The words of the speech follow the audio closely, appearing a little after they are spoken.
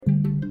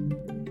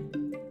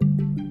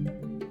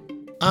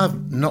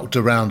I've knocked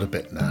around a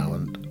bit now,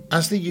 and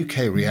as the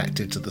UK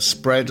reacted to the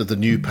spread of the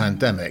new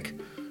pandemic,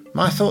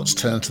 my thoughts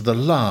turned to the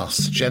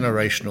last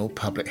generational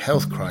public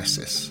health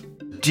crisis.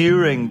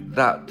 During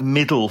that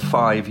middle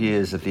 5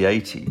 years of the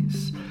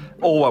 80s,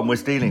 all one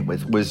was dealing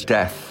with was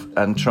death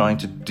and trying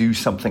to do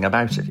something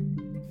about it.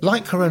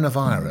 Like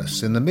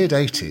coronavirus, in the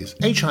mid-80s,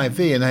 HIV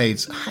and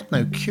AIDS had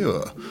no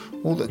cure.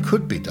 All that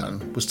could be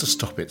done was to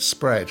stop its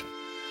spread.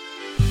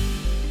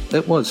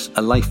 It was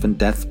a life and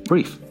death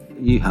brief.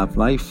 You have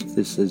life,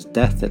 this is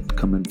death that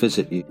come and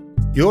visit you.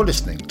 You're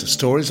listening to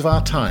Stories of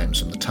Our Times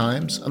from The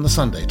Times and The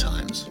Sunday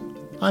Times.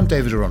 I'm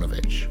David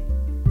Aronovich.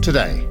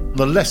 Today,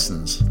 the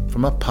lessons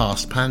from a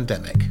past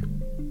pandemic.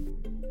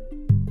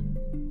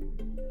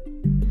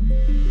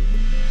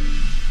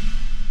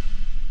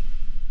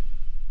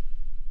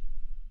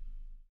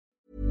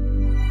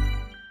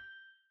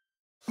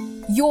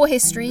 Your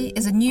History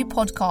is a new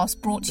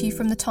podcast brought to you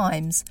from The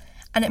Times,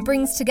 and it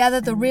brings together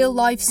the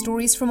real-life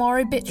stories from our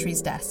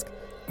obituaries desk,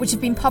 which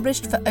have been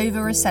published for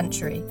over a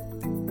century.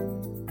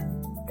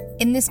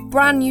 In this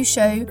brand new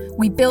show,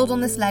 we build on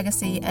this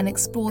legacy and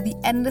explore the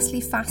endlessly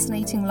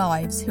fascinating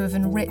lives who have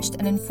enriched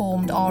and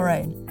informed our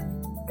own.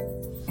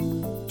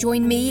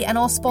 Join me and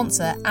our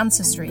sponsor,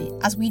 Ancestry,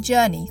 as we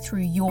journey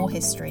through your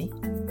history.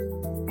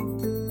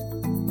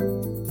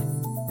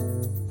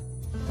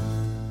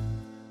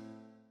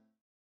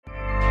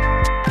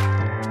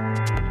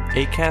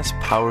 Acast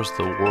powers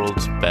the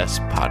world's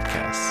best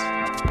podcasts.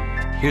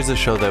 Here's a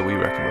show that we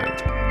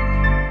recommend.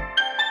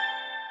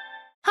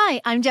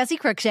 Hi, I'm Jessie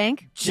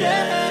Cruikshank. Jessie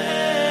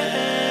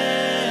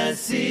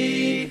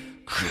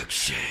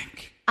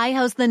Cruikshank. I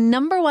host the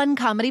 #1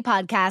 comedy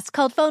podcast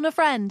called Phone a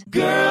Friend.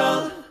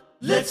 Girl,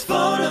 let's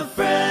phone a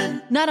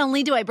friend. Not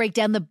only do I break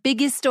down the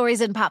biggest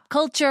stories in pop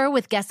culture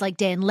with guests like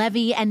Dan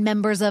Levy and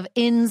members of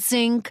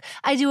NSYNC,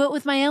 I do it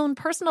with my own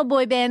personal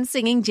boy band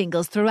singing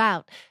jingles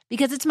throughout.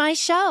 Because it's my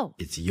show.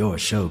 It's your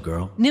show,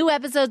 girl. New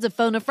episodes of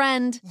Phone a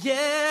Friend.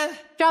 Yeah.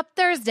 Drop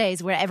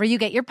Thursdays wherever you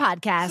get your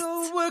podcasts.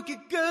 So work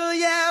it, girl,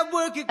 yeah,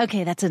 work it.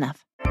 Okay, that's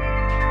enough.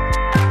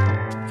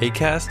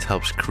 Acast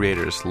helps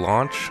creators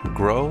launch,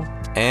 grow,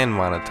 and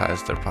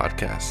monetize their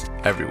podcasts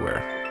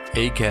everywhere.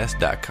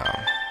 Acast.com.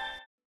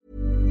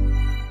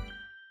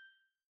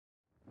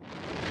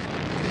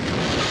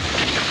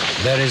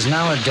 There is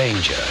now a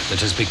danger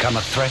that has become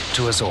a threat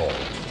to us all.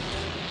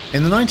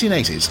 In the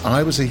 1980s,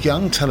 I was a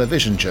young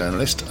television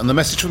journalist, and the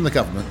message from the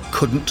government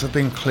couldn't have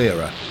been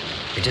clearer.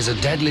 It is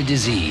a deadly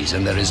disease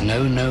and there is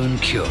no known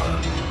cure.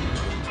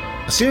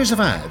 A series of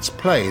ads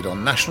played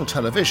on national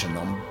television,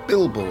 on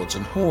billboards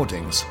and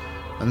hoardings,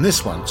 and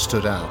this one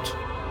stood out.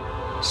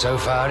 So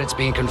far it's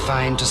been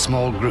confined to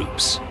small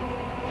groups,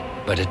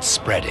 but it's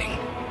spreading.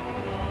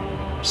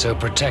 So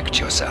protect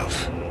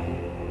yourself.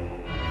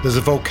 There's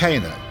a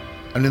volcano,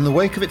 and in the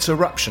wake of its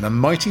eruption, a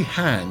mighty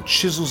hand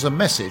chisels a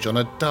message on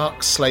a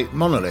dark slate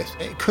monolith.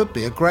 It could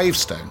be a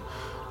gravestone.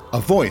 A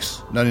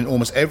voice, known in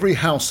almost every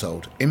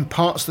household,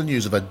 imparts the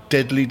news of a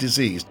deadly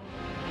disease.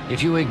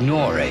 If you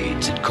ignore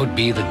AIDS, it could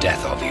be the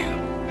death of you.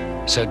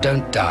 So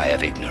don't die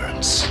of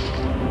ignorance.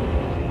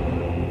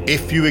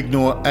 If you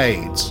ignore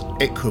AIDS,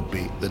 it could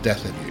be the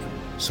death of you.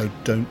 So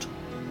don't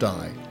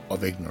die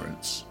of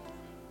ignorance.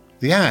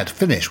 The ad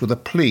finished with a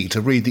plea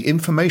to read the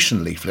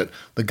information leaflet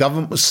the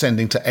government was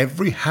sending to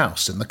every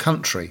house in the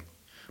country.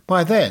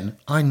 By then,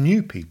 I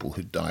knew people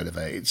who'd died of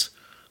AIDS,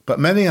 but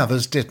many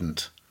others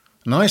didn't,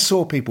 and I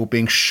saw people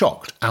being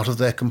shocked out of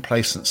their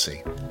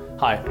complacency.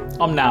 Hi,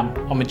 I'm Nam.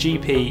 I'm a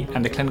GP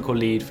and a clinical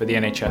lead for the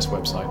NHS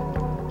website.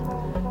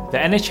 The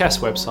NHS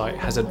website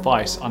has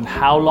advice on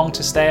how long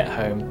to stay at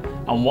home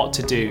and what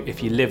to do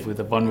if you live with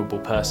a vulnerable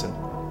person.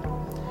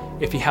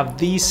 If you have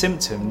these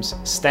symptoms,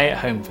 stay at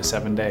home for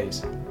 7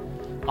 days.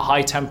 A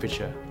high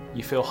temperature,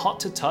 you feel hot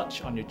to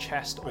touch on your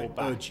chest or back.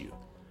 I urge you,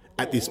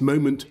 at this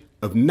moment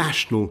of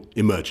national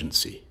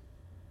emergency,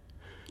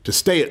 to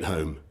stay at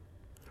home,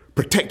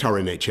 protect our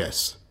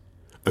NHS,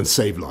 and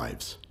save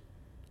lives.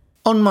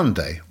 On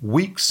Monday,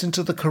 weeks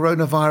into the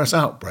coronavirus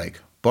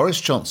outbreak,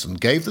 Boris Johnson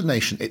gave the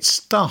nation its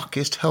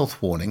starkest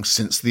health warning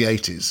since the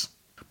 80s.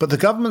 But the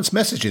government's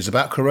messages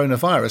about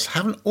coronavirus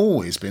haven't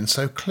always been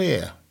so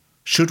clear.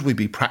 Should we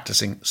be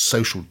practising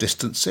social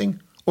distancing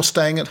or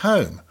staying at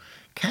home?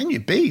 Can you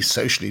be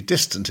socially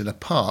distant in a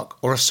park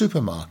or a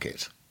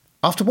supermarket?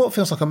 After what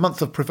feels like a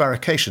month of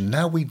prevarication,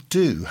 now we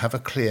do have a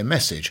clear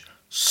message: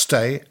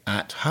 stay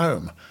at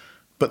home.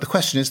 But the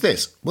question is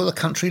this: will the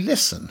country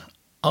listen?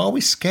 Are we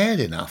scared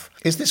enough?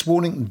 Is this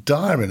warning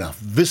dire enough,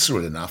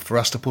 visceral enough for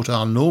us to put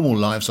our normal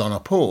lives on a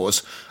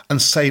pause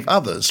and save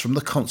others from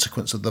the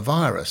consequence of the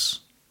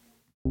virus?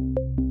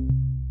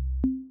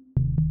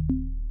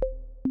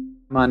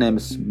 My name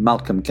is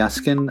Malcolm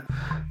Gaskin.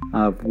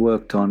 I've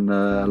worked on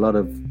a lot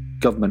of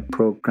government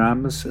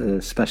programmes,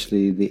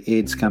 especially the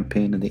AIDS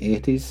campaign in the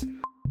 80s.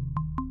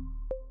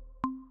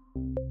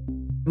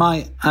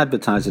 My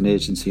advertising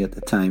agency at the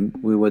time,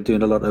 we were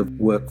doing a lot of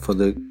work for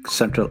the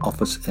Central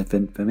Office of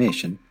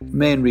Information.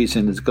 Main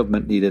reason is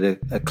government needed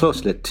a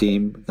close-knit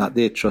team that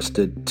they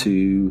trusted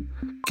to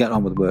get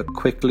on with work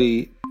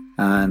quickly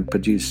and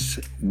produce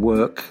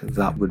work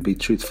that would be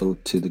truthful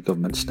to the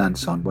government's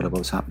stance on whatever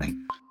was happening.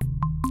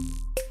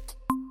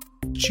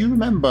 Do you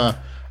remember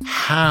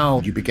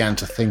how you began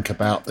to think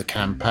about the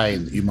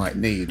campaign that you might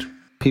need?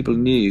 People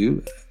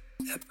knew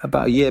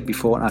about a year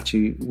before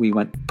actually we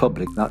went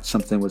public that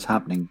something was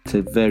happening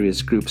to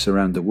various groups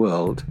around the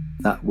world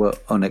that were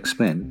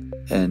unexplained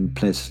in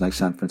places like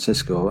San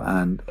Francisco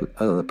and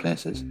other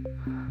places.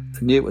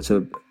 They knew it was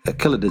a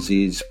killer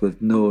disease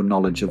with no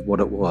knowledge of what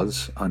it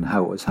was and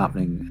how it was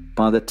happening.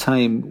 By the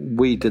time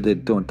we did the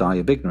Don't Die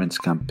of Ignorance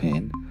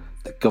campaign,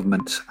 the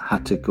government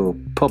had to go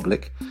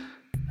public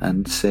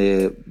and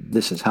say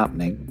this is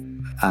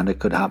happening, and it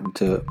could happen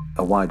to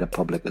a wider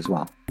public as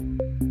well.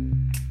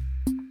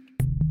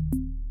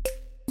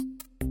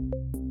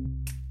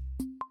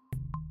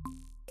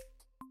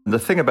 The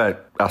thing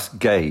about us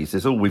gays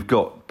is all we've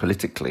got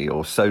politically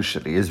or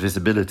socially is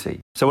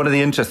visibility. So one of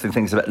the interesting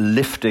things about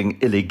lifting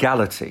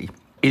illegality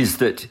is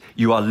that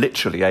you are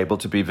literally able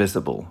to be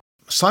visible.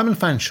 Simon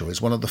Fanshawe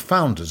is one of the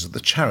founders of the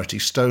charity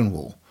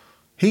Stonewall.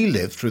 He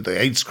lived through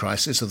the AIDS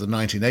crisis of the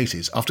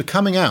 1980s after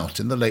coming out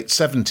in the late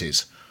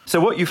 70s.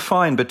 So what you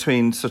find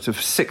between sort of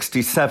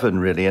 67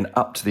 really and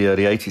up to the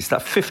early 80s,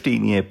 that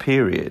 15-year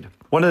period,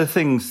 one of the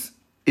things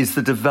is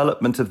the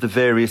development of the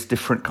various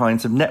different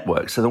kinds of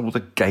networks. So all the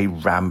gay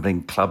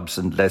rambling clubs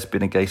and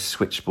lesbian and gay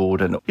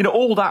switchboard and,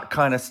 all that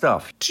kind of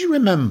stuff. Do you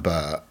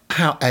remember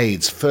how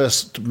AIDS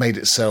first made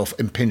itself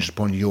impinged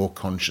upon your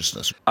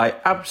consciousness? I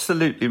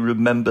absolutely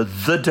remember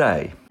the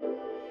day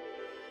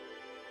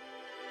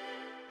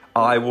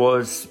I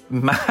was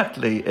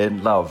madly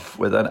in love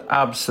with an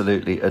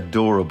absolutely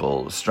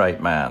adorable straight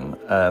man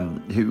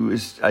who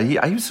was, he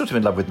was sort of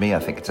in love with me, I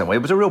think, in some way.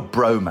 It was a real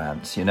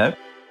bromance,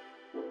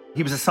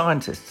 He was a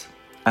scientist,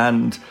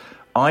 and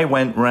I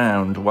went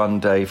round one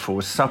day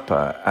for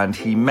supper, and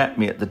he met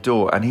me at the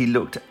door, and he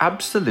looked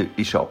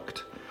absolutely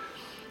shocked.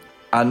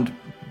 And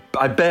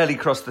I barely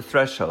crossed the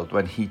threshold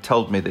when he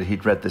told me that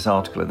he'd read this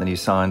article in The New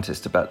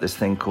Scientist about this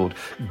thing called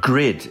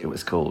GRID, it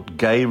was called.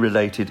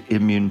 Gay-Related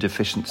Immune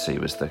Deficiency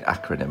was the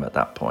acronym at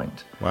that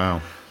point. Wow.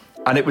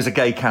 And it was a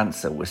gay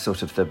cancer, was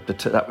sort of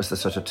that was the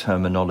sort of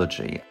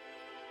terminology.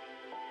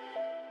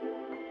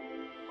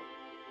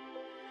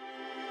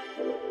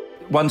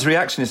 One's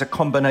reaction is a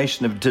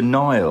combination of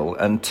denial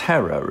and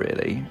terror,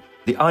 really.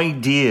 The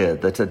idea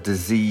that a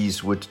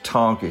disease would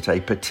target a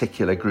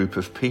particular group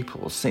of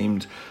people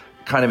seemed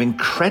kind of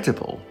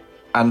incredible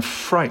and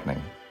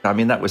frightening. I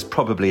mean, that was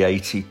probably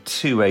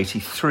 82,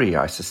 83,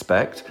 I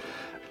suspect.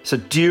 So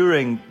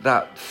during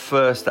that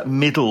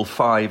middle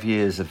 5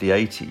 years of the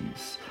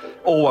 80s,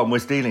 all one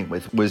was dealing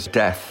with was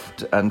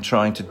death and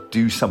trying to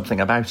do something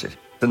about it.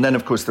 And then,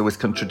 of course, there was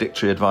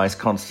contradictory advice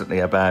constantly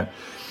about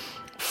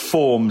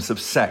forms of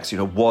sex,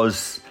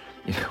 was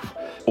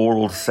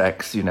oral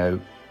sex,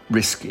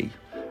 risky,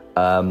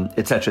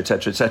 et cetera, et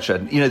cetera, et cetera.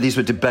 And, these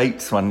were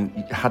debates one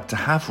had to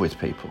have with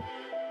people.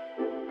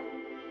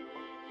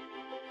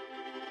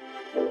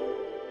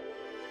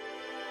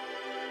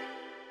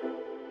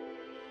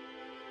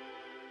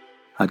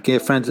 I had gay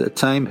friends at the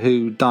time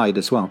who died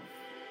as well.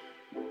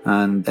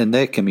 And in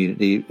their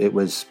community, they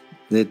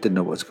didn't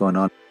know what was going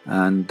on.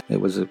 And it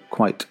was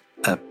quite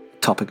a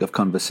topic of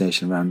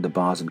conversation around the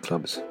bars and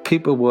clubs.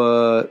 People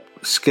were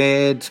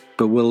scared,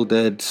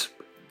 bewildered,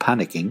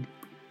 panicking,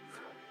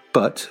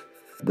 but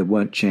they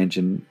weren't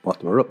changing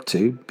what they were up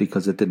to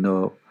because they didn't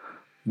know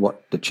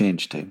what to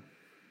change to.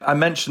 I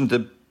mentioned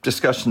the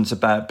discussions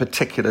about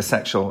particular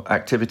sexual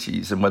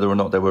activities and whether or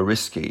not they were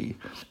risky.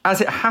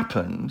 As it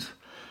happened,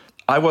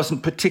 I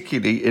wasn't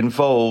particularly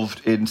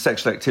involved in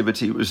sexual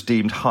activity that was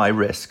deemed high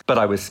risk, but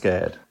I was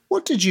scared.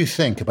 What did you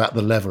think about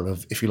the level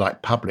of, if you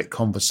like, public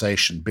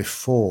conversation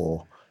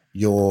before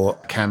your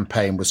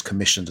campaign was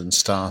commissioned and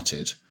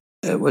started?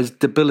 It was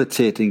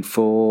debilitating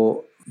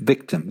for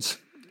victims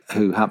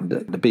who happened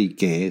to be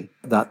gay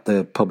that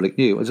the public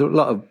knew. There was a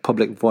lot of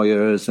public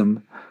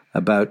voyeurism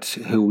about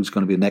who's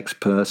going to be the next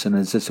person.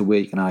 Is this a way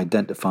you can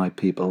identify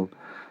people?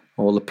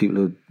 All the people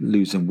who are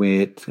losing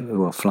weight,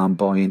 who are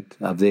flamboyant,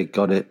 have they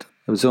got it?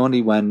 It was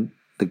only when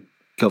the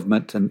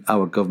government and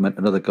our government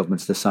and other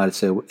governments decided to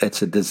say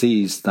it's a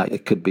disease that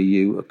it could be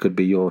you, it could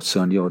be your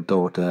son, your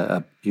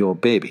daughter, your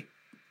baby.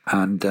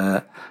 And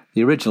the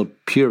original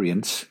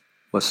prurience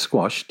was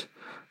squashed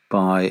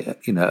by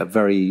a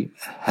very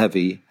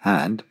heavy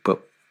hand,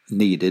 but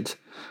needed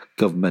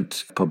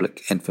government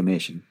public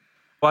information.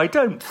 Well, I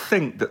don't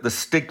think that the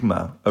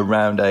stigma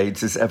around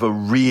AIDS has ever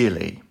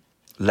really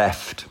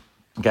left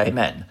gay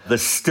men.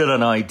 There's still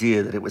an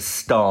idea that it was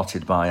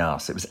started by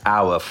us. It was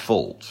our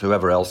fault.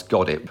 Whoever else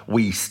got it,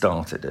 we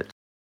started it.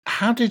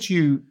 How did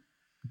you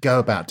go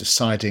about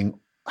deciding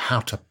how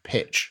to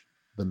pitch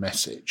the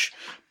message?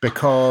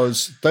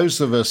 Because those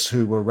of us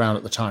who were around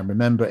at the time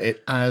remember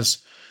it as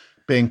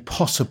being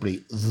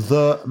possibly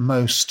the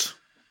most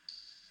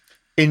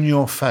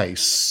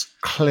in-your-face,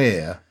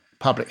 clear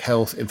public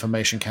health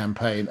information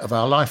campaign of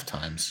our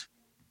lifetimes.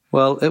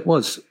 Well, it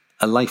was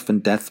a life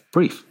and death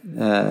brief.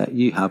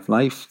 You have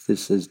life,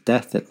 this is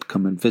death, it'll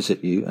come and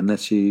visit you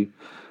unless you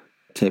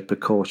take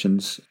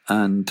precautions,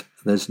 and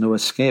there's no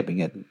escaping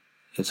it.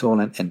 It's all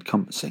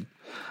encompassing.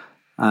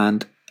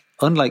 And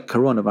unlike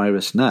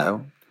coronavirus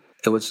now,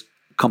 it was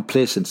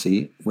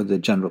complacency with the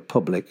general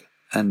public,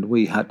 and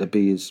we had to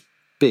be as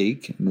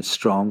big and as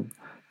strong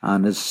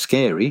and as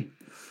scary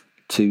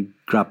to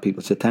grab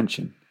people's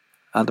attention.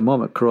 At the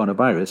moment,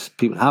 coronavirus,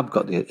 people have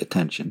got the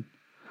attention,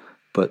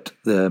 but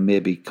they're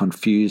maybe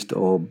confused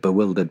or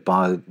bewildered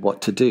by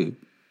what to do.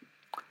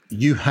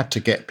 You had to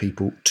get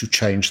people to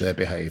change their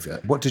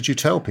behaviour. What did you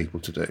tell people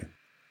to do?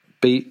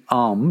 Be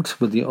armed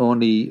with the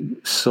only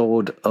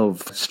sword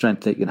of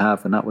strength they could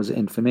have, and that was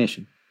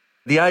information.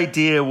 The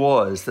idea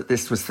was that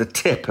this was the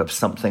tip of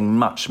something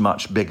much,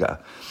 much bigger,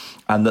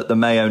 and that there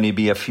may only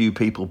be a few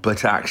people,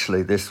 but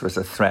actually this was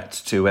a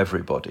threat to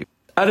everybody.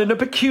 And in a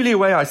peculiar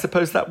way, I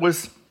suppose that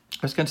was, I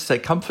was going to say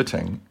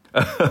comforting.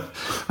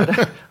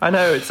 I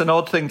know it's an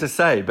odd thing to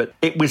say, but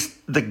it was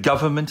the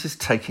government is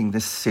taking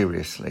this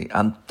seriously.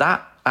 And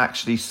that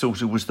actually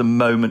sort of was the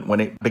moment when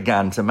it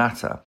began to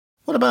matter.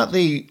 What about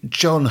the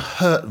John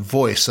Hurt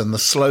voice and the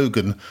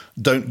slogan,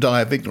 "Don't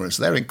die of ignorance"?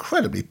 They're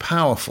incredibly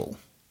powerful.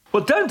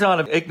 Well, don't die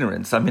of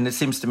ignorance. I mean, it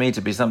seems to me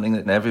to be something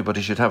that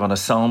everybody should have on a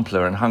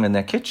sampler and hung in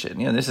their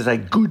kitchen. You know, this is a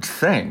good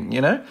thing, you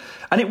know?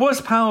 And it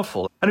was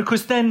powerful. And of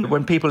course, then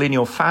when people in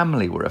your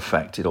family were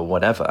affected or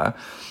whatever,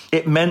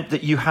 it meant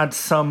that you had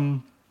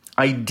some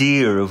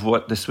idea of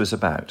what this was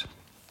about.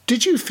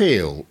 Did you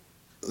feel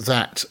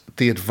that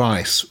the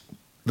advice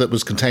that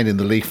was contained in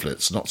the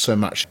leaflets, not so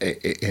much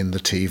in the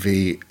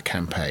TV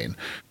campaign,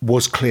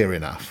 was clear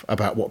enough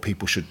about what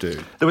people should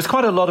do? There was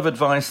quite a lot of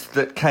advice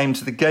that came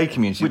to the gay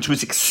community, which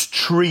was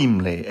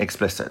extremely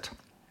explicit.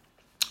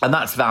 And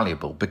that's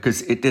valuable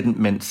because it didn't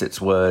mince its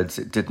words,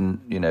 it didn't,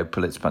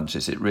 pull its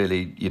punches, it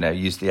really,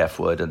 used the F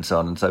word and so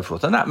on and so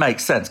forth. And that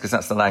makes sense because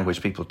that's the language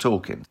people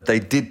talk in. They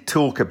did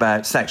talk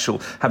about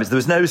sexual habits. There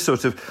was no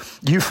sort of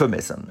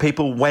euphemism.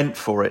 People went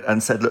for it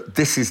and said, look,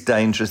 this is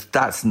dangerous,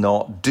 that's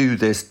not, do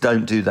this,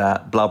 don't do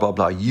that, blah, blah,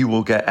 blah. You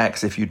will get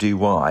X if you do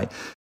Y.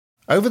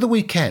 Over the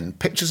weekend,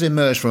 pictures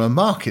emerged from a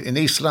market in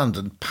East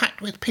London packed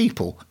with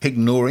people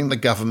ignoring the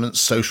government's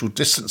social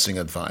distancing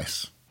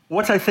advice.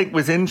 What I think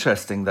was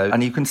interesting, though,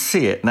 and you can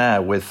see it now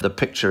with the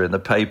picture in the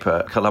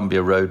paper,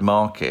 Columbia Road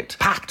Market,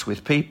 packed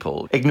with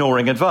people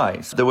ignoring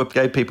advice. There were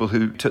gay people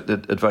who took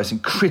the advice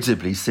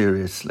incredibly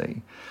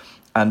seriously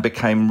and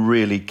became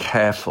really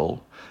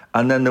careful.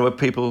 And then there were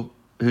people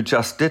who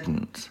just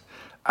didn't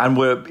and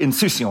were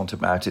insouciant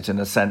about it in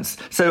a sense.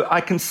 So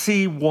I can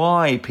see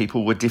why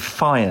people were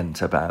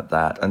defiant about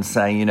that and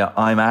saying,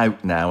 I'm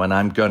out now and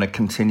I'm going to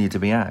continue to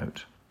be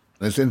out.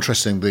 It's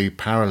interesting, the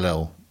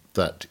parallel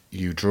that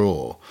you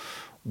draw,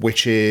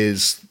 which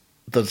is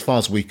that as far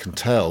as we can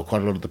tell,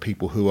 quite a lot of the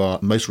people who are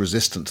most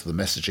resistant to the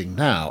messaging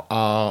now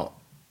are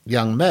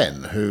young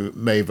men who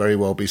may very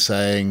well be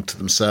saying to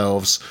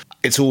themselves,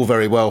 it's all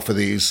very well for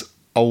these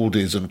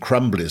oldies and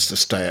crumblies to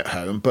stay at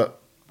home, but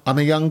I'm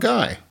a young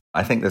guy.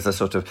 I think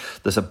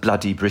there's a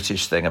bloody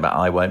British thing about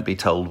I won't be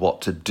told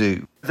what to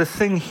do. The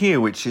thing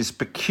here which is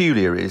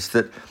peculiar is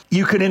that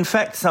you can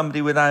infect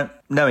somebody without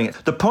knowing it.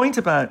 The point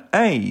about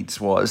AIDS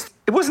was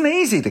it wasn't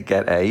easy to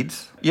get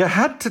AIDS. You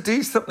had to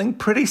do something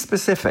pretty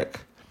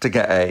specific to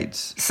get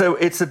AIDS. So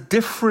it's a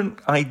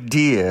different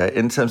idea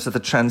in terms of the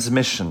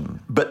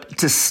transmission. But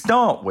to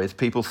start with,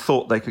 people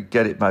thought they could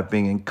get it by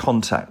being in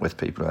contact with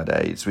people who had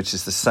AIDS, which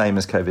is the same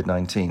as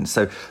COVID-19.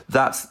 So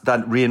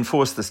that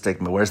reinforced the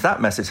stigma, whereas that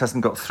message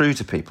hasn't got through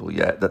to people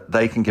yet, that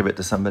they can give it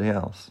to somebody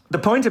else. The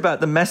point about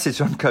the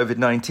message on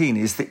COVID-19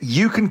 is that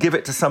you can give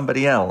it to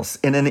somebody else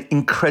in an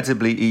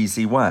incredibly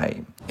easy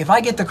way. If I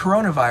get the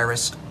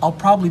coronavirus, I'll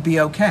probably be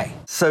okay.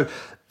 So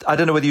I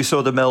don't know whether you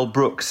saw the Mel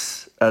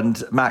Brooks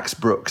and Max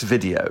Brooks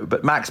video,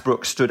 but Max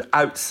Brooks stood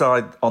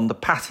outside on the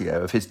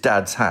patio of his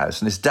dad's house,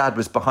 and his dad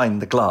was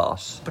behind the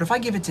glass. But if I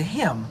give it to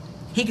him,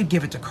 he could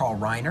give it to Carl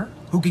Reiner,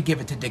 who could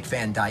give it to Dick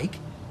Van Dyke,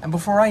 and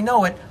before I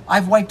know it,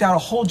 I've wiped out a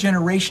whole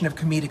generation of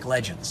comedic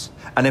legends.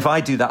 And if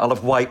I do that, I'll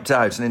have wiped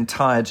out an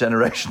entire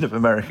generation of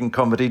American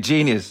comedy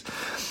genius.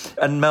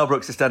 And Mel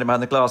Brooks is standing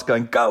behind the glass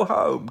going, go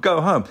home,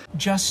 go home.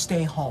 Just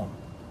stay home.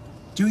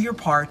 Do your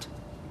part.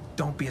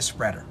 Don't be a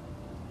spreader.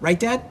 Right,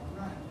 Dad?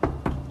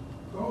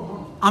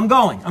 I'm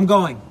going.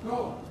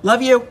 Go.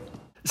 Love you.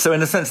 So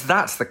in a sense,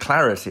 that's the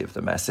clarity of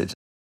the message.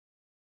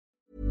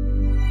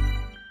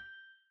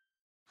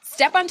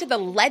 Step onto the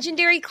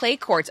legendary clay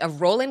courts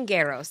of Roland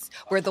Garros,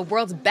 where the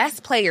world's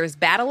best players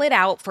battle it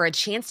out for a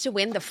chance to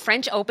win the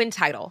French Open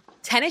title.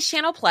 Tennis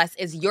Channel Plus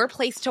is your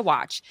place to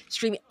watch.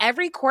 Stream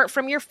every court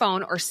from your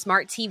phone or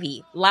smart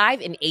TV, live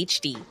in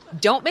HD.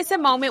 Don't miss a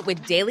moment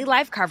with daily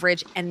live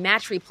coverage and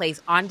match replays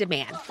on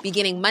demand,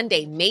 beginning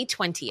Monday, May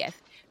 20th.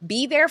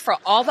 Be there for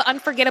all the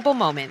unforgettable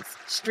moments.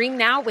 Stream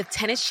now with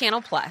Tennis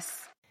Channel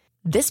Plus.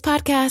 This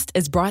podcast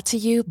is brought to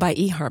you by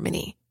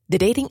eHarmony, the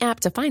dating app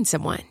to find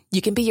someone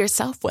you can be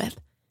yourself with.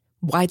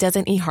 Why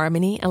doesn't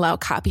eHarmony allow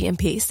copy and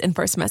paste in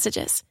first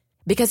messages?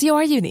 Because you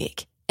are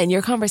unique, and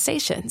your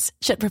conversations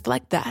should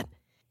reflect that.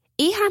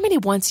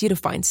 eHarmony wants you to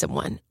find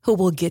someone who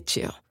will get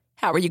you.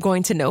 How are you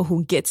going to know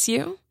who gets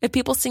you? If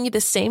people send you the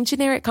same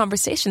generic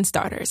conversation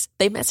starters,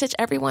 they message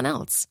everyone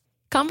else.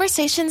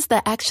 Conversations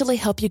that actually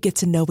help you get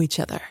to know each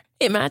other.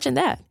 Imagine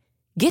that.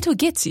 Get who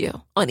gets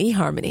you on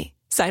eHarmony.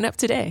 Sign up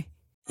today.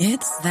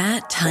 It's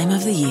that time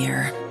of the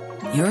year.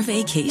 Your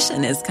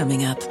vacation is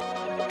coming up.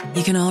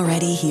 You can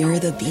already hear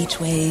the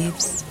beach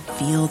waves,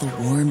 feel the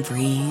warm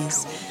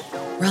breeze,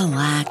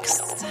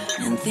 relax,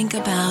 and think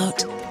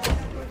about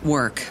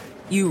work.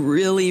 You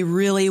really,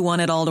 really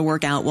want it all to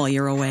work out while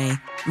you're away.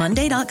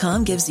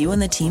 Monday.com gives you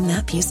and the team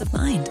that peace of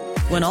mind.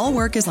 When all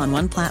work is on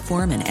one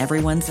platform and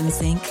everyone's in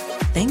sync,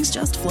 things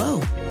just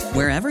flow.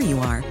 Wherever you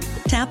are,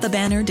 tap the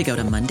banner to go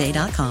to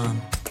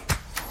Monday.com.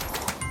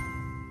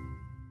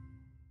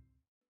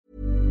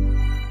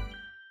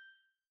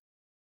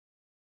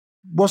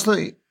 Was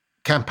the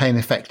campaign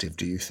effective,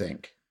 do you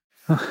think?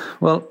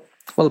 Well,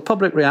 the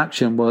public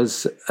reaction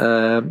was,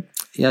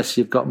 yes,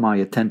 you've got my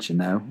attention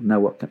now. Now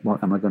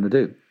what am I going to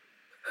do?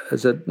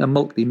 As a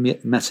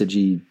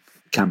multi-messagey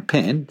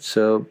campaign,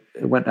 so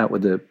it went out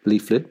with a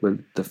leaflet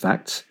with the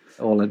facts.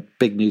 All the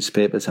big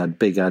newspapers had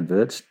big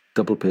adverts,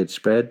 double-page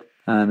spread,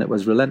 and it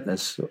was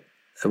relentless.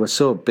 It was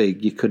so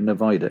big you couldn't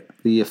avoid it.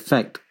 The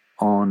effect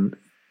on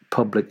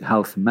public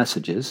health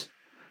messages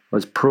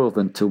was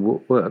proven to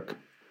work.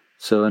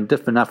 So in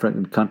different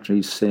African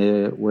countries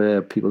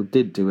where people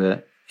did do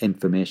an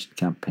information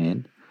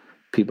campaign,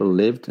 people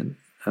lived,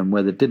 and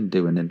where they didn't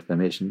do an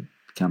information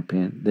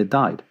campaign, they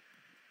died.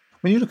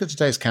 When you look at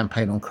today's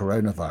campaign on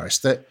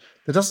coronavirus, there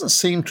doesn't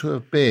seem to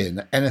have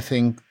been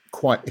anything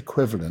quite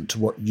equivalent to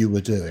what you were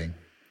doing.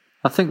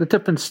 I think the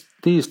difference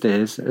these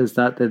days is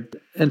that the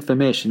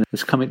information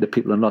is coming to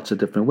people in lots of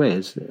different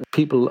ways.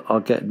 People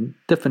are getting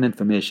different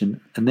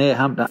information and they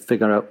have to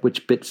figure out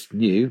which bit's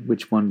new,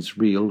 which one's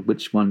real,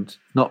 which one's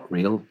not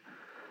real.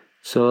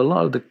 So a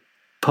lot of the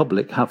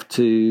public have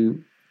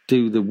to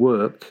do the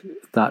work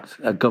that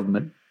a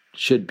government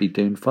should be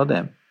doing for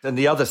them. And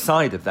the other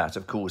side of that,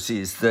 of course,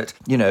 is that,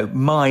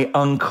 my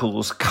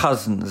uncle's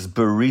cousin's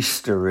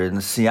barista in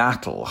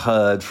Seattle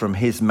heard from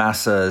his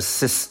masseur's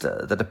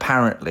sister that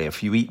apparently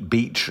if you eat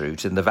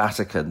beetroot in the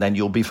Vatican, then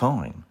you'll be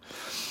fine.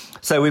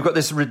 So we've got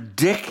this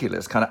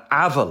ridiculous kind of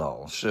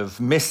avalanche of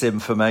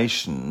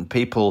misinformation,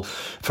 people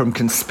from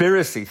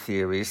conspiracy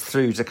theories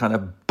through to kind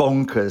of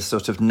bonkers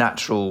sort of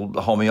natural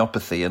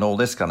homeopathy and all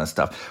this kind of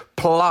stuff,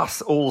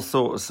 plus all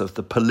sorts of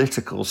the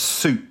political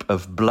soup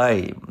of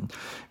blame,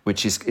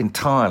 which is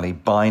entirely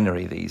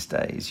binary these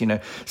days,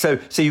 So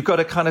you've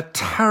got a kind of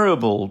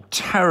terrible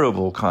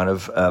kind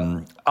of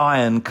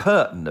iron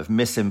curtain of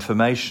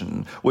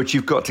misinformation, which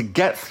you've got to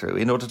get through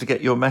in order to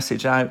get your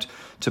message out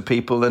to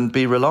people and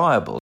be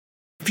reliable.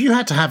 If you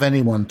had to have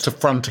anyone to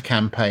front a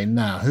campaign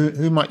now,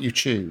 who might you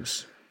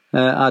choose?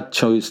 I'd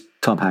choose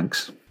Tom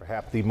Hanks.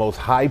 Perhaps the most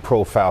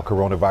high-profile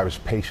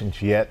coronavirus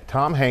patient yet,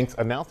 Tom Hanks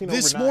announcing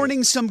this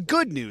morning some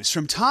good news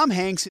from Tom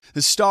Hanks.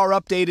 The star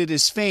updated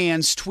his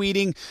fans,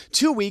 tweeting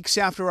 2 weeks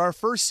after our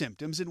first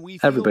symptoms, and we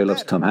feel everybody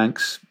loves Tom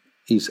Hanks.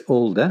 He's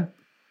older,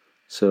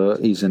 so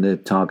he's in the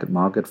target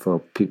market for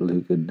people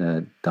who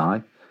could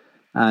die,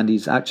 and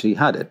he's actually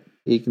had it.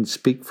 He can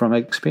speak from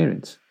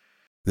experience.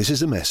 This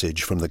is a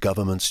message from the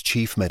government's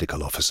chief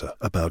medical officer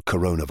about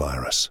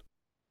coronavirus.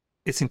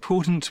 It's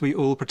important we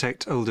all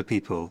protect older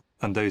people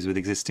and those with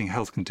existing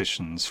health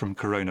conditions from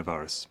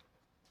coronavirus.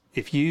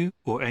 If you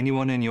or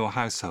anyone in your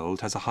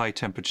household has a high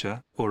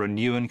temperature or a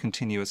new and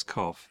continuous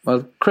cough...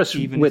 Well, Chris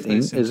Whitting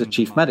is a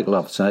chief medical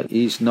officer.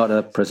 He's not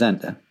a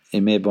presenter.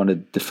 He may want to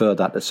defer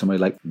that to somebody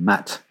like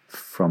Matt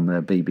from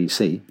the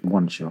BBC,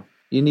 One Show.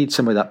 You need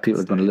somebody that people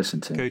are going to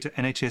listen to. Go to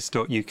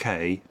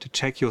nhs.uk to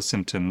check your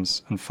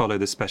symptoms and follow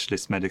the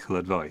specialist medical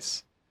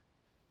advice.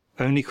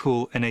 Only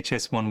call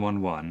NHS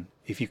 111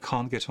 if you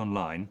can't get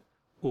online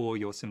or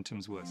your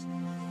symptoms worsen.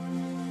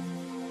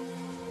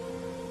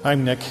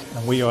 I'm Nick,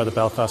 and we are the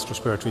Belfast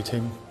Respiratory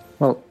Team.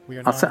 Well,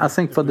 I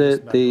think for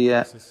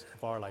the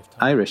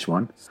Irish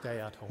one,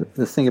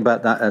 the thing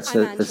about that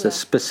is a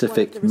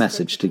specific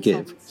message to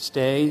give.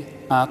 Stay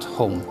at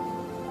home.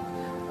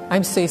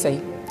 I'm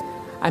Susie.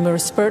 I'm a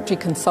respiratory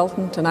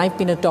consultant and I've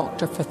been a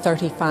doctor for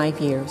 35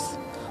 years.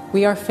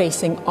 We are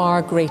facing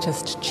our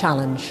greatest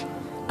challenge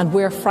and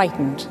we're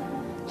frightened.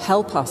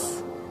 Help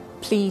us.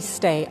 Please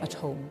stay at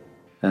home.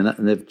 And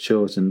they've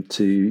chosen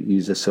to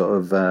use a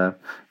sort of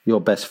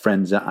your best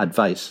friend's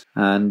advice.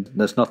 And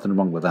there's nothing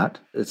wrong with that.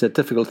 It's a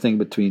difficult thing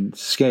between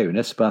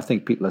scariness, but I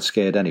think people are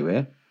scared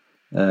anyway.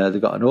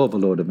 They've got an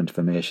overload of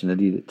information. They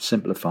need it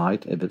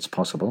simplified if it's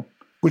possible.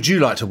 Would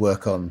you like to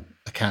work on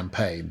a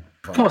campaign?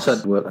 Of course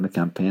I'd work on a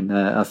campaign.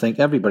 I think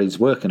everybody's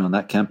working on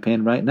that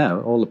campaign right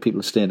now. All the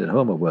people staying at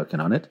home are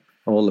working on it.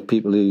 All the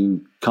people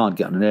who can't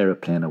get on an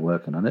aeroplane are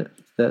working on it.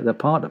 They're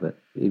part of it.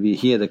 If you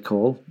hear the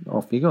call,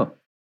 off you go.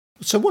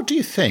 So what do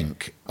you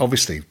think?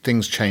 Obviously,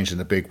 things changed in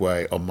a big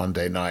way on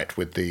Monday night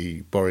with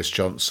the Boris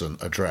Johnson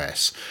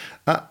address.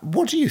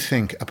 What do you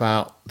think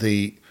about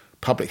the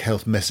public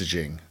health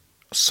messaging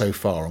so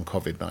far on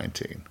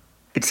COVID-19?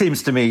 It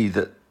seems to me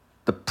that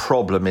the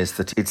problem is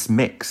that it's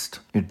mixed.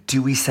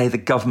 Do we say the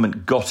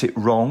government got it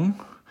wrong?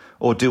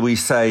 Or do we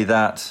say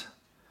that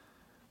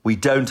we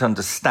don't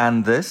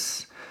understand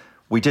this,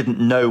 we didn't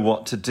know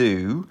what to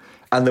do,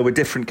 and there were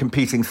different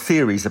competing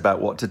theories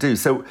about what to do.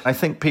 So I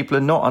think people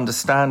are not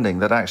understanding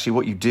that actually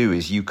what you do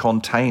is you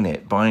contain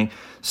it by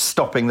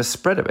stopping the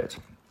spread of it.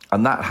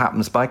 And that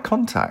happens by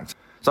contact.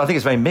 So I think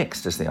it's very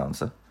mixed is the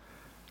answer.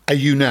 Are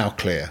you now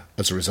clear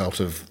as a result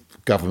of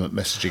government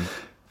messaging?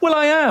 Well,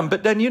 I am,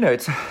 but then,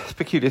 it's a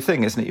peculiar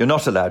thing, isn't it? You're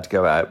not allowed to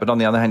go out, but on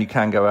the other hand, you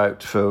can go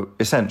out for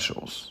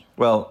essentials.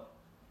 Well,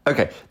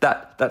 OK,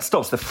 that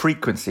stops the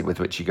frequency with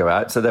which you go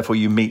out, so therefore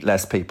you meet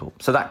less people.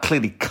 So that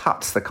clearly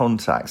cuts the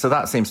contact. So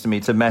that seems to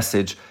me to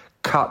message,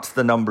 cut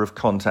the number of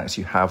contacts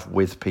you have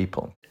with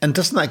people. And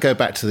doesn't that go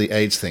back to the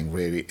AIDS thing,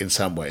 really, in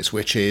some ways,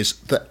 which is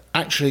that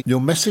actually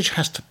your message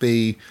has to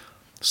be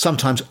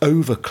sometimes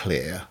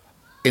over-clear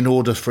in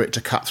order for it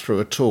to cut through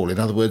at all. In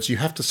other words, you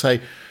have to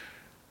say,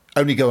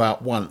 only go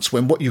out once,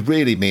 when what you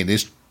really mean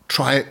is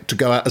try to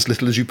go out as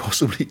little as you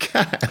possibly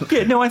can.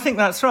 Yeah, no, I think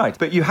that's right.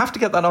 But you have to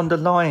get that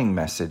underlying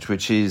message,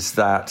 which is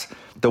that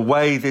the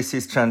way this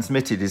is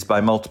transmitted is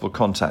by multiple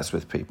contacts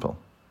with people.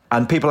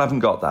 And people haven't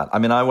got that. I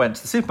mean, I went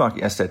to the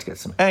supermarket yesterday to get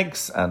some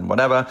eggs and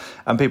whatever,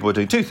 and people were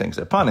doing two things.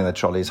 They're piling their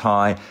trolleys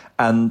high,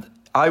 and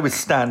I was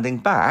standing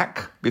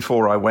back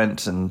before I went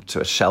to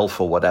a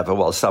shelf or whatever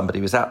while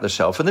somebody was at the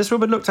shelf, and this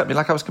woman looked at me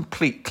like I was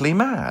completely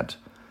mad.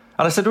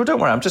 And I said, well, don't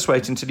worry, I'm just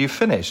waiting until you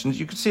finish. And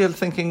you could see her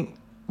thinking,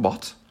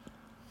 what?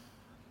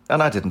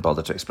 And I didn't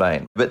bother to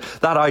explain. But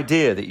that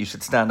idea that you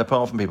should stand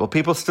apart from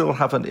people still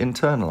haven't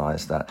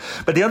internalised that.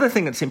 But the other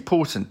thing that's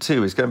important,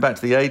 too, is going back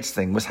to the AIDS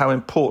thing, was how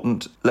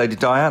important Lady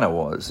Diana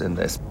was in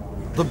this.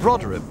 The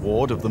Broderick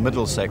ward of the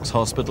Middlesex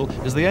Hospital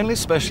is the only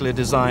specially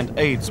designed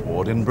AIDS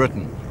ward in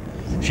Britain.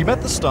 She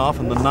met the staff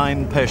and the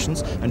 9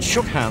 patients and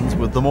shook hands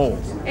with them all.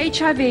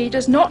 HIV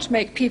does not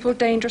make people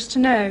dangerous to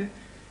know,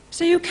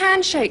 so you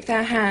can shake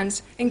their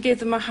hands and give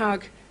them a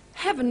hug.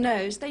 Heaven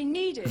knows they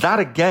need it. That,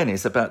 again,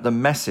 is about the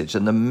message.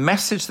 And the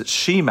message that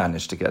she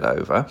managed to get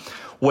over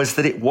was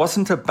that it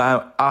wasn't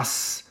about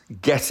us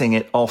getting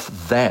it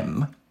off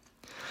them.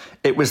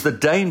 It was the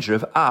danger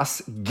of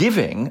us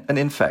giving an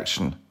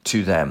infection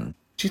to them.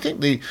 Do you think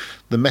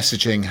the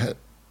messaging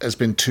has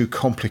been too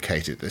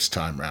complicated this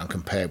time round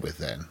compared with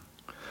then?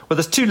 Well,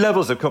 there's 2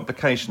 levels of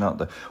complication, aren't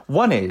there?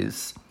 One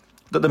is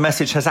that the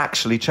message has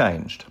actually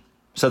changed.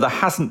 So there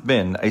hasn't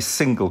been a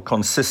single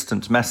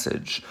consistent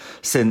message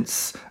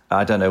since,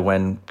 I don't know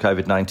when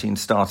COVID-19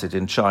 started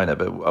in China,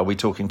 but are we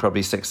talking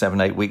probably 6,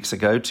 7, 8 weeks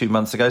ago, 2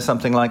 months ago,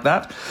 something like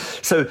that?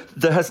 So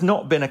there has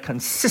not been a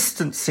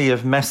consistency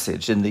of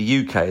message in the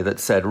UK that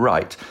said,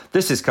 right,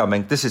 this is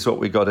coming, this is what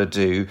we've got to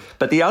do.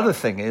 But the other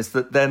thing is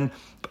that then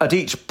at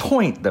each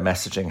point, the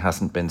messaging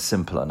hasn't been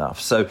simple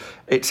enough. So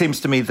it seems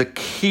to me the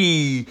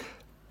key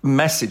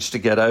message to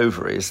get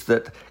over is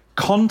that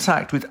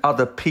contact with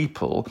other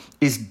people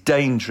is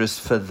dangerous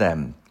for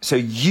them. So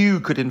you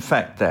could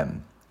infect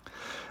them.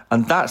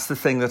 And that's the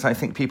thing that I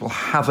think people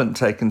haven't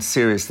taken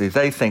seriously.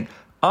 They think,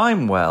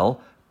 I'm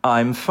well,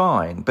 I'm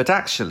fine. But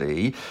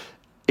actually,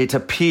 it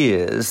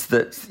appears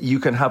that you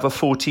can have a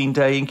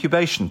 14-day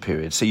incubation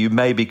period. So you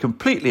may be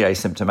completely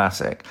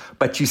asymptomatic,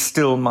 but you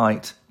still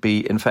might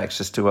be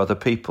infectious to other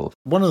people.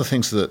 One of the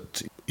things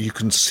that you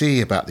can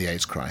see about the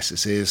AIDS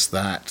crisis is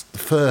that the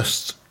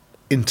first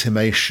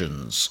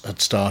intimations had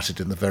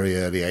started in the very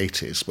early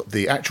 80s, but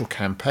the actual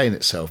campaign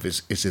itself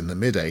is in the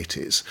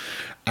mid-80s.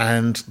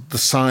 And the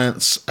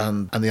science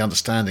and the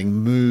understanding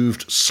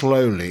moved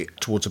slowly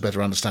towards a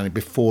better understanding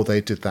before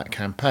they did that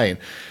campaign.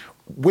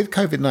 With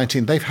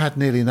COVID-19, they've had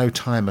nearly no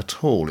time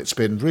at all. It's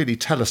been really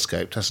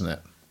telescoped, hasn't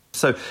it?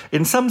 So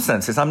in some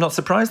senses, I'm not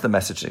surprised the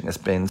messaging has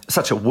been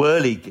such a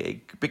whirligig,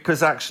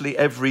 because actually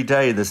every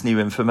day there's new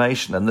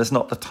information and there's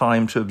not the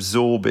time to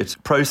absorb it,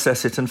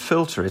 process it and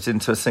filter it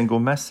into a single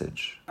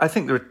message. I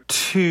think there are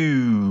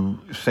 2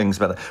 things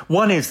about that.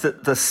 One is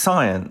that the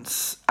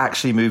science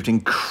actually moved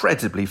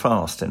incredibly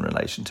fast in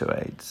relation to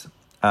AIDS.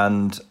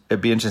 And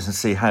it'd be interesting to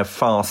see how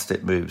fast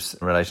it moves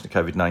in relation to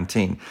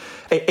COVID-19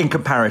 in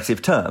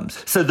comparative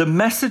terms. So the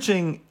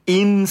messaging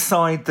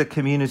inside the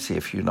community,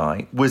 if you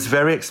like, was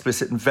very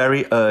explicit and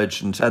very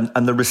urgent,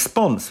 and the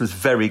response was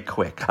very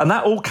quick. And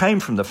that all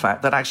came from the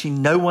fact that actually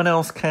no one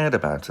else cared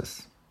about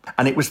us.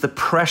 And it was the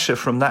pressure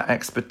from that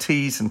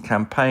expertise and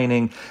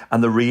campaigning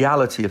and the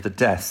reality of the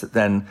deaths that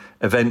then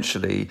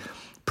eventually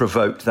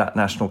provoked that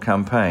national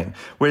campaign.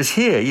 Whereas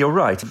here, you're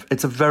right,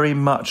 it's a very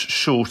much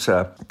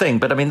shorter thing.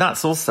 But I mean,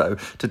 that's also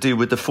to do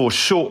with the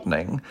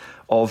foreshortening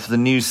of the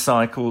news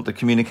cycle, the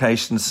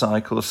communication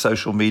cycle of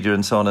social media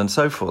and so on and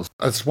so forth.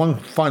 There's one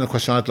final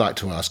question I'd like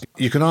to ask.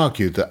 You can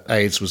argue that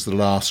AIDS was the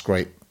last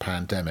great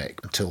pandemic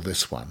until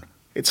this one.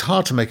 It's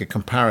hard to make a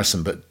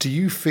comparison, but do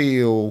you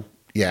feel,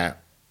 in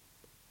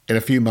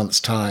a few months'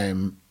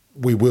 time,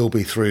 we will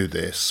be through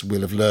this,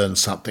 we'll have learned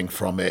something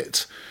from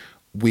it,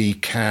 we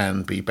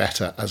can be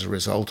better as a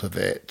result of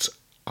it?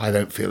 I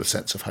don't feel a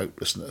sense of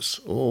hopelessness.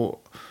 Or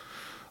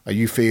are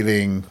you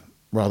feeling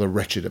rather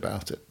wretched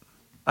about it?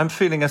 I'm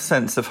feeling a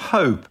sense of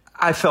hope.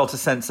 I felt a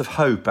sense of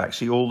hope,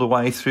 actually, all the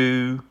way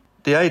through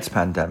the AIDS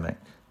pandemic,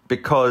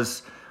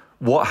 because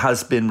what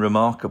has been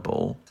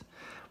remarkable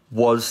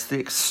was the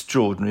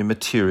extraordinary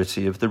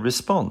maturity of the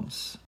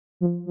response.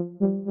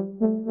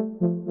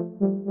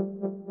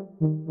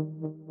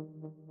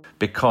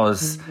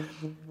 Because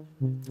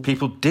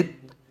people did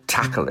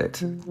tackle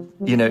it.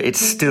 You know, it's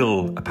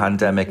still a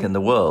pandemic in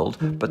the world,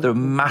 but there are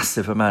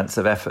massive amounts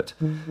of effort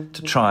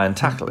to try and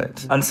tackle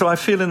it. And so I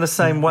feel in the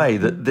same way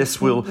that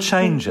this will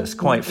change us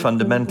quite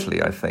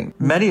fundamentally, I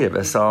think. Many of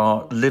us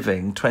are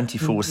living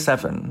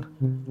 24/7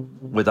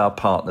 with our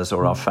partners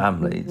or our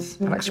families.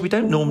 And actually, we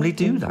don't normally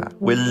do that.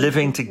 We're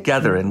living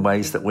together in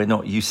ways that we're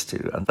not used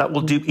to, and that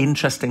will do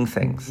interesting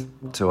things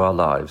to our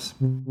lives.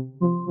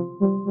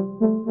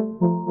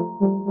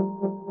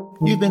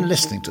 You've been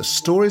listening to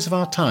Stories of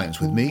Our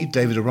Times with me,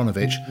 David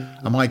Aaronovitch,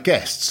 and my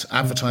guests,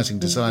 advertising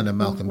designer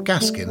Malcolm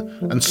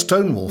Gaskin and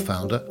Stonewall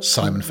founder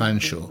Simon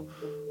Fanshawe.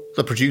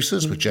 The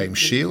producers were James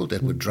Shield,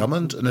 Edward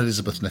Drummond and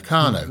Elizabeth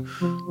Nakano.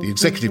 The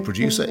executive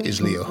producer is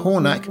Leo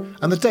Hornack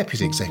and the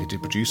deputy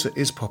executive producer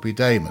is Poppy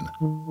Damon.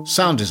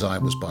 Sound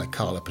design was by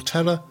Carla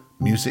Patella,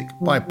 music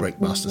by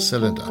Breakmaster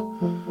Cylinder.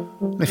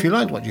 And if you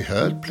liked what you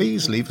heard,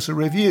 please leave us a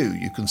review.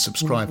 You can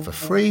subscribe for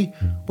free.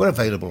 We're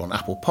available on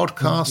Apple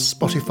Podcasts,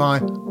 Spotify,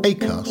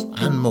 Acast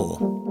and more.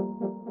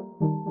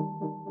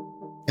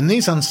 In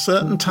these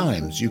uncertain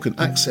times, you can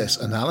access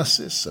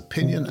analysis,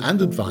 opinion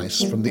and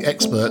advice from the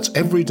experts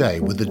every day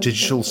with the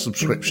digital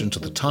subscription to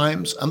The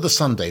Times and The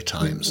Sunday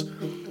Times.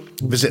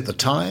 Visit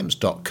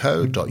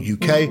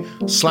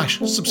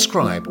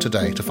thetimes.co.uk/subscribe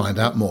today to find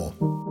out more.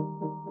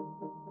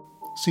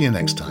 See you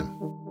next time.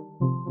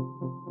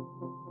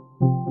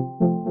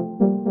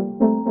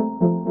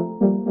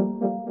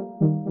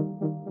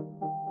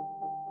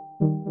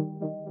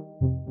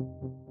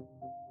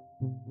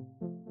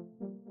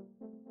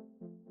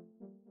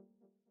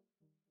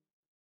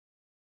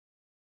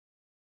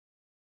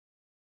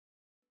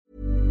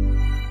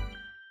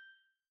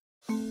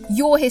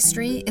 Your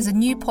History is a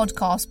new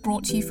podcast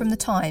brought to you from The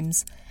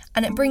Times,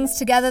 and it brings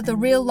together the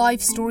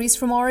real-life stories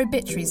from our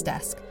obituaries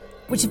desk,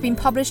 which have been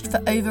published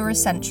for over a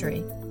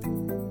century.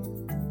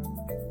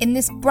 In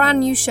this brand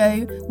new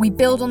show, we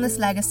build on this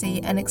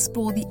legacy and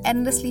explore the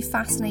endlessly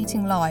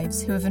fascinating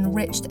lives who have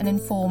enriched and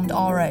informed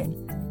our own.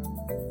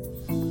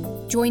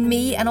 Join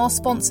me and our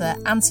sponsor,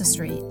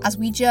 Ancestry, as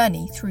we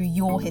journey through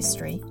your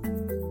history.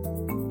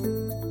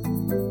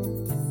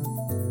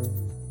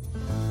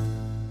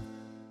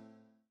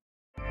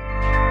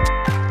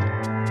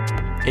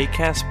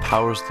 Acast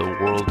powers the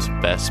world's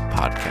best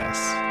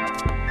podcasts.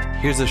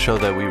 Here's a show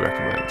that we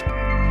recommend.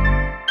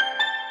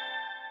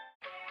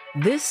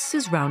 This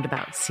is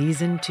Roundabout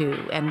Season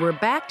 2, and we're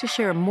back to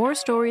share more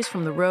stories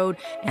from the road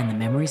and the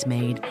memories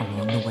made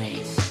along the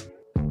way.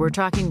 We're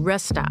talking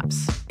rest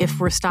stops. If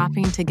we're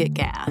stopping to get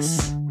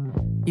gas,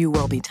 you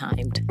will be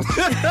timed.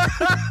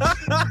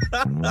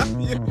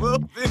 You will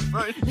be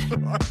for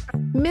sure.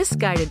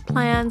 Misguided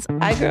plans.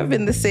 I grew up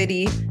in the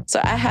city, so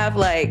I have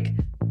a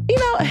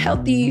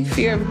healthy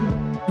fear of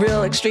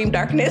real extreme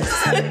darkness.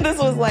 This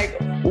was like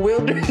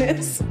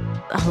wilderness.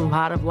 A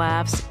lot of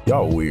laughs.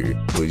 Y'all weird,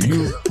 but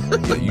you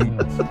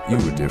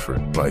were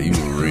different. Like, you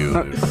were real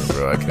different,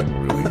 bro. I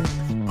can't really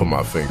put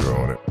my finger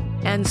on it.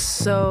 And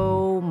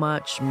so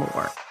much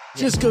more.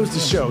 Just goes to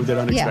show that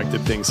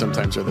unexpected things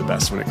sometimes are the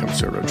best when it comes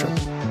to a road trip.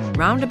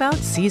 Roundabout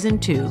Season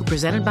 2,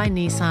 presented by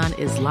Nissan,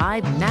 is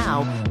live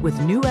now with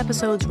new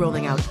episodes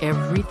rolling out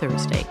every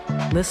Thursday.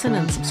 Listen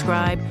and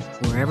subscribe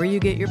wherever you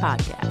get your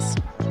podcasts.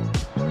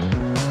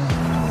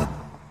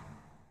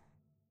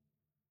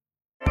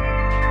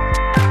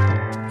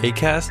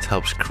 Acast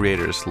helps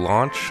creators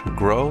launch,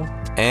 grow,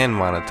 and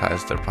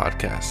monetize their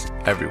podcasts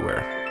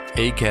everywhere.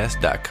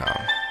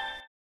 Acast.com.